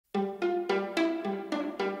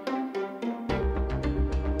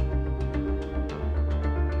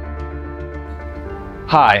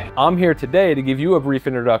Hi, I'm here today to give you a brief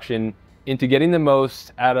introduction into getting the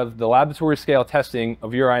most out of the laboratory scale testing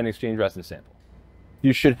of your ion exchange resin sample.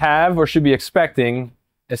 You should have or should be expecting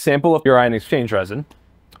a sample of your ion exchange resin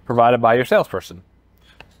provided by your salesperson.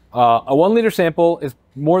 A 1 liter sample is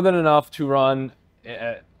more than enough to run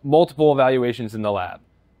multiple evaluations in the lab.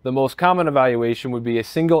 The most common evaluation would be a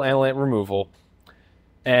single analyte removal,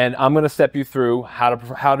 and I'm going to step you through how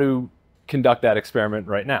to conduct that experiment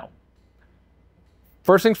right now.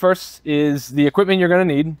 First things first is the equipment you're going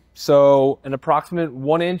to need. So an approximate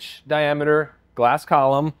 1-inch diameter glass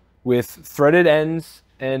column with threaded ends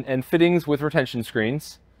and fittings with retention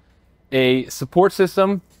screens, a support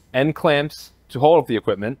system and clamps to hold up the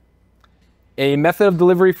equipment, a method of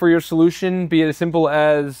delivery for your solution, be it as simple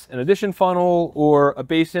as an addition funnel or a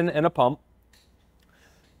basin and a pump,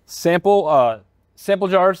 sample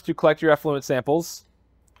jars to collect your effluent samples,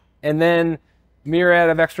 and then myriad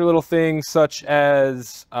of extra little things such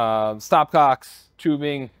as stopcocks,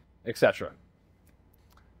 tubing, etc.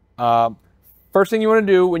 First thing you want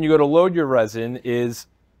to do when you go to load your resin is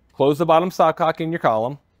close the bottom stopcock in your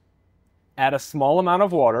column, add a small amount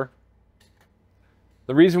of water.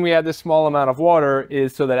 The reason we add this small amount of water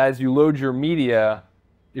is so that as you load your media,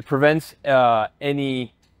 it prevents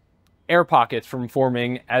any air pockets from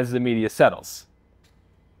forming as the media settles.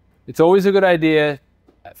 It's always a good idea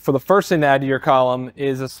for the first thing to add to your column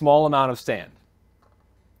is a small amount of sand.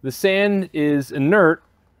 The sand is inert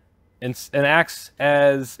and acts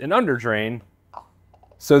as an underdrain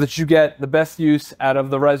so that you get the best use out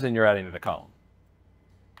of the resin you're adding to the column.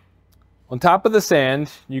 On top of the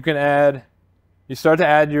sand, you start to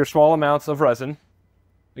add your small amounts of resin.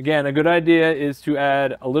 Again, a good idea is to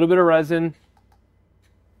add a little bit of resin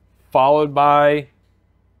followed by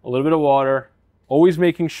a little bit of water, always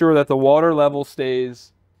making sure that the water level stays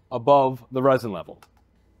above the resin level.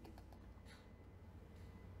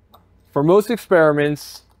 For most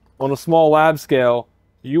experiments on a small lab scale,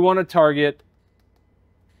 you want to target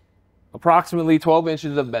approximately 12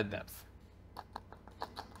 inches of bed depth.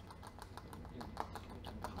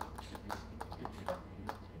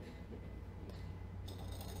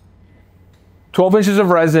 "12 inches of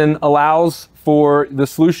resin allows for the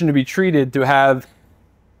solution to be treated to have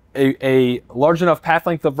a large enough path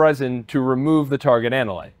length of resin to remove the target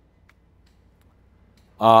analyte.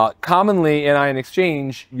 Commonly in ion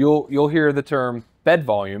exchange, you'll hear the term bed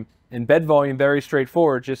volume, and bed volume, very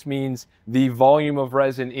straightforward, just means the volume of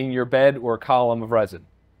resin in your bed or column of resin.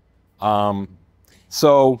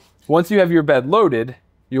 So once you have your bed loaded,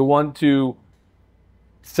 you'll want to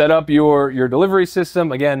set up your delivery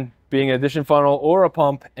system, again, being an addition funnel or a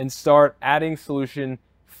pump, and start adding solution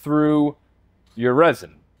through your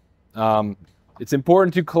resin. It's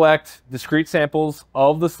important to collect discrete samples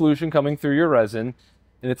of the solution coming through your resin,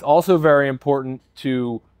 and it's also very important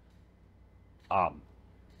to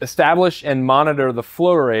establish and monitor the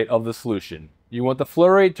flow rate of the solution. You want the flow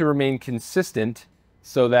rate to remain consistent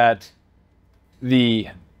so that the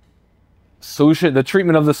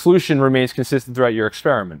treatment of the solution remains consistent throughout your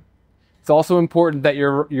experiment. It's also important that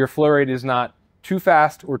your flow rate is not too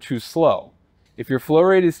fast or too slow. If your flow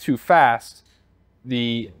rate is too fast,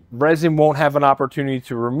 the resin won't have an opportunity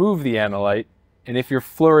to remove the analyte, and if your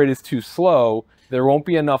flow rate is too slow, there won't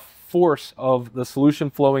be enough force of the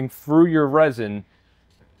solution flowing through your resin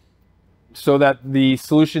so that the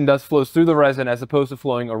solution flows through the resin as opposed to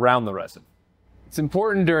flowing around the resin. It's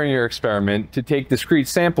important during your experiment to take discrete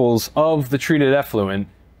samples of the treated effluent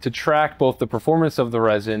to track both the performance of the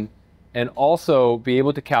resin and also be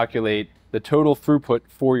able to calculate the total throughput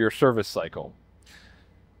for your service cycle.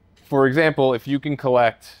 For example, if you can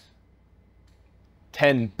collect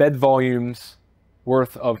 10 bed volumes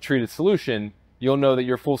worth of treated solution, you'll know that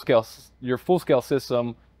your full-scale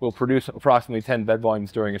system will produce approximately 10 bed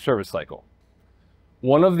volumes during a service cycle.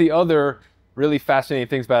 One of the other really fascinating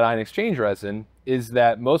things about ion exchange resin is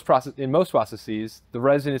that in most processes, the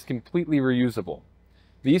resin is completely reusable.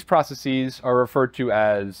 These processes are referred to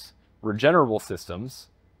as regenerable systems,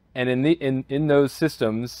 and in those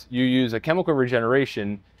systems, you use a chemical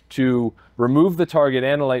regeneration to remove the target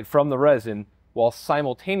analyte from the resin while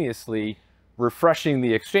simultaneously refreshing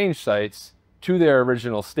the exchange sites to their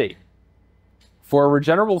original state. For a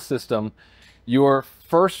regenerable system, your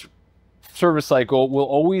first service cycle will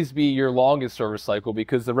always be your longest service cycle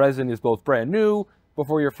because the resin is both brand new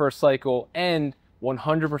before your first cycle and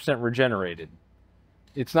 100% regenerated.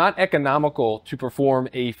 It's not economical to perform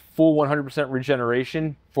a full 100%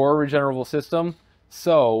 regeneration for a regenerable system,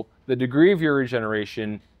 so the degree of your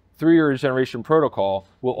regeneration through your regeneration protocol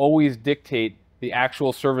will always dictate the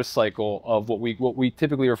actual service cycle of what we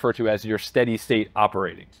typically refer to as your steady state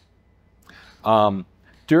operating.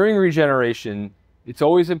 During regeneration, it's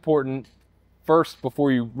always important first,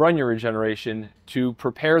 before you run your regeneration, to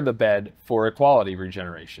prepare the bed for a quality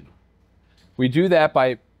regeneration. We do that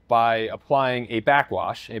by applying a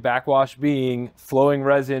backwash being flowing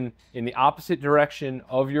resin in the opposite direction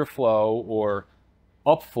of your flow or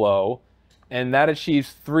upflow, and that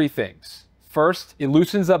achieves three things. First, it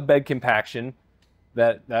loosens up bed compaction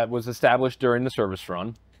that was established during the service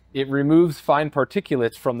run. It removes fine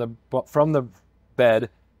particulates from the bed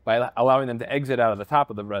by allowing them to exit out of the top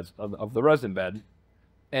of the resin bed.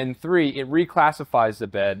 And three, it reclassifies the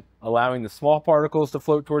bed, allowing the small particles to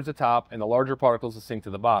float towards the top and the larger particles to sink to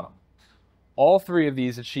the bottom. All three of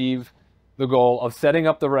these achieve the goal of setting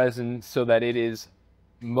up the resin so that it is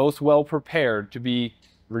most well prepared to be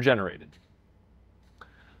regenerated.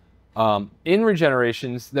 In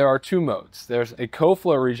regenerations, there are two modes. There's a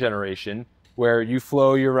co-flow regeneration, where you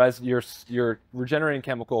flow your regenerating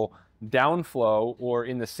chemical downflow or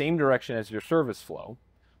in the same direction as your service flow,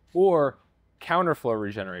 or counterflow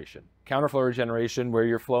regeneration. Counterflow regeneration, where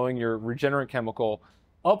you're flowing your regenerant chemical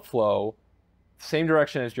upflow, same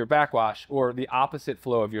direction as your backwash, or the opposite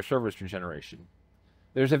flow of your service regeneration.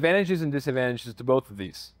 There's advantages and disadvantages to both of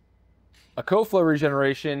these. A co-flow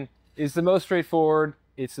regeneration is the most straightforward,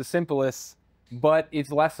 it's the simplest, but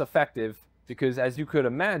it's less effective because, as you could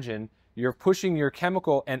imagine, you're pushing your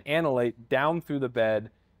chemical and analyte down through the bed,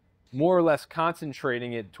 more or less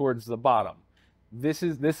concentrating it towards the bottom. This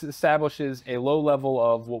establishes a low level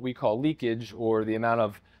of what we call leakage, or the amount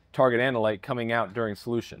of target analyte coming out during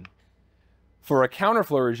solution. For a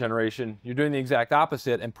counterflow regeneration, you're doing the exact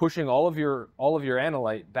opposite and pushing all of your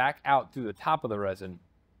analyte back out through the top of the resin.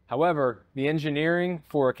 However, the engineering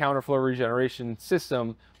for a counterflow regeneration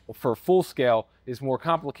system for full scale is more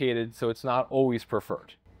complicated, so it's not always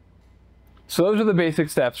preferred. So those are the basic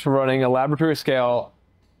steps for running a laboratory scale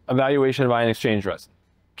evaluation of ion exchange resin.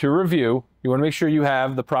 To review, you want to make sure you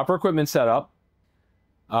have the proper equipment set up,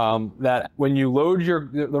 that when you load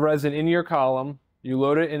the resin into your column, you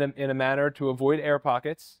load it in a manner to avoid air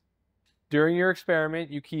pockets. During your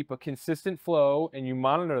experiment, you keep a consistent flow and you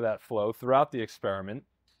monitor that flow throughout the experiment.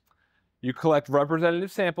 You collect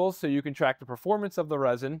representative samples so you can track the performance of the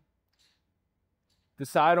resin.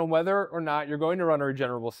 Decide on whether or not you're going to run a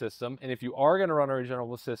regenerable system, and if you are going to run a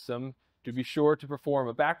regenerable system, to be sure to perform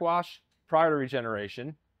a backwash prior to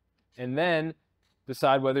regeneration, and then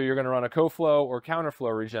decide whether you're going to run a co-flow or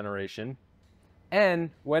counterflow regeneration.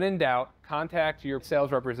 And when in doubt, contact your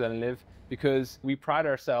sales representative, because we pride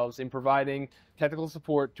ourselves in providing technical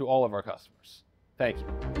support to all of our customers. Thank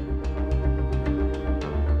you.